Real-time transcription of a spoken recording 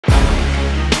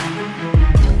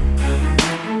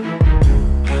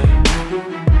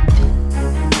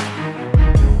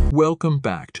Welcome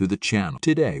back to the channel.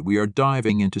 Today we are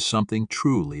diving into something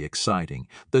truly exciting,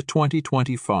 the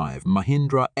 2025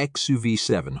 Mahindra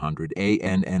XUV700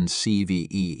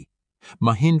 EV.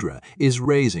 Mahindra is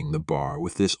raising the bar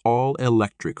with this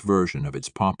all-electric version of its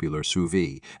popular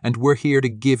SUV, and we're here to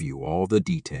give you all the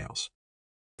details.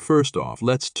 First off,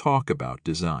 let's talk about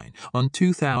design. On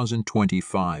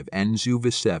 2025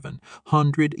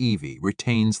 XUV700 EV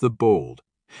retains the bold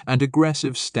and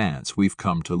aggressive stance we've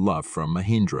come to love from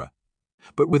Mahindra,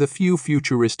 but with a few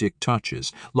futuristic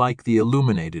touches like the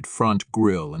illuminated front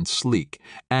grille and sleek,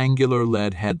 angular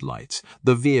LED headlights.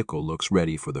 The vehicle looks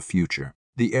ready for the future.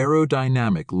 The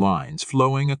aerodynamic lines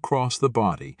flowing across the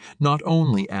body not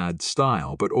only add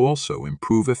style but also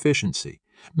improve efficiency,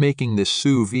 making this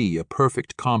SUV a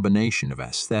perfect combination of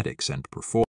aesthetics and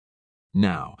performance.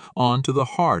 Now, on to the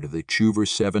heart of the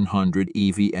XUV700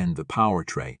 EV and the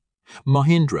powertrain.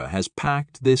 Mahindra has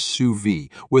packed this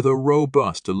SUV with a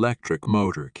robust electric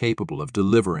motor capable of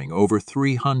delivering over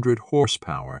 300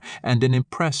 horsepower and an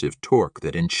impressive torque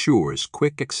that ensures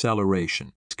quick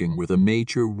acceleration. With a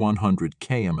major 100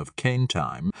 km of cane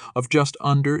time of just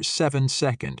under 7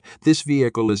 seconds, this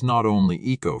vehicle is not only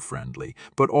eco-friendly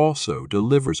but also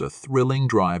delivers a thrilling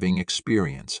driving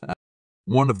experience.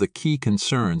 One of the key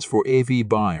concerns for EV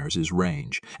buyers is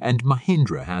range, and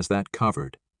Mahindra has that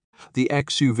covered. The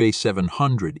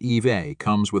XUV700 EV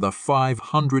comes with a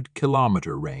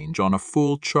 500-kilometer range on a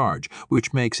full charge,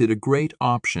 which makes it a great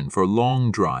option for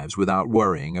long drives without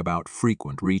worrying about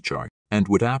frequent recharge. And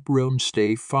with app-room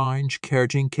stay fast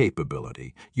charging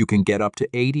capability, you can get up to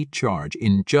 80 charge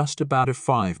in just about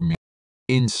 5 minutes.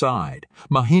 Inside,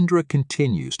 Mahindra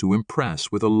continues to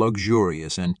impress with a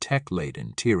luxurious and tech-laden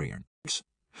interior.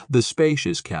 The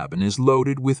spacious cabin is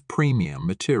loaded with premium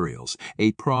materials,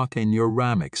 a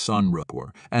panoramic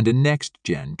sunroof, and a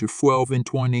next-gen 12-inch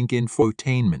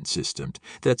infotainment system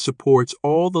that supports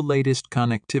all the latest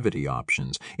connectivity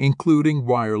options, including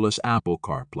wireless Apple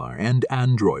CarPlay and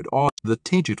Android Auto. The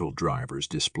digital driver's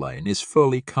display is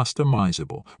fully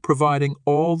customizable, providing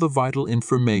all the vital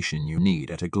information you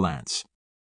need at a glance.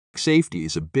 Safety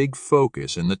is a big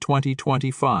focus in the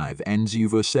 2025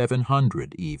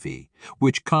 XUV700 EV,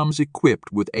 which comes equipped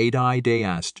with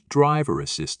ADAS driver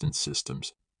assistance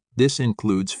systems. This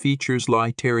includes features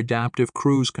like adaptive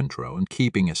cruise control and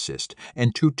keeping assist,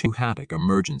 and automatic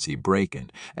emergency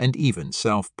braking, and even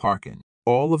self-parking.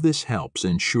 All of this helps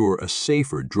ensure a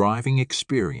safer driving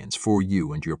experience for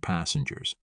you and your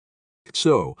passengers.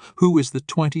 So, who is the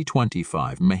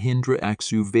 2025 Mahindra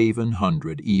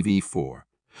XUV700 EV for?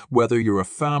 Whether you're a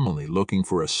family looking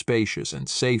for a spacious and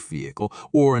safe vehicle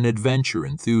or an adventure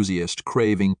enthusiast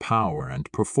craving power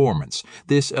and performance,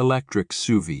 this electric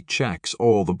SUV checks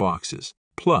all the boxes.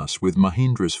 Plus, with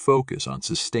Mahindra's focus on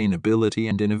sustainability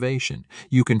and innovation,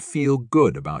 you can feel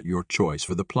good about your choice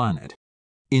for the planet.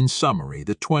 In summary,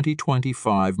 the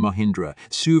 2025 Mahindra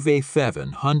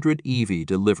XUV700 EV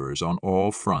delivers on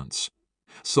all fronts: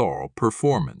 soul,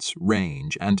 performance,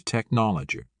 range, and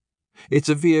technology. It's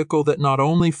a vehicle that not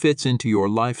only fits into your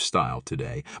lifestyle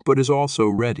today, but is also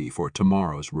ready for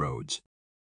tomorrow's roads.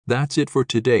 That's it for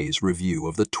today's review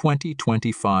of the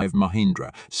 2025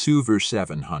 Mahindra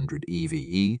XUV700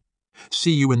 EV.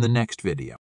 See you in the next video.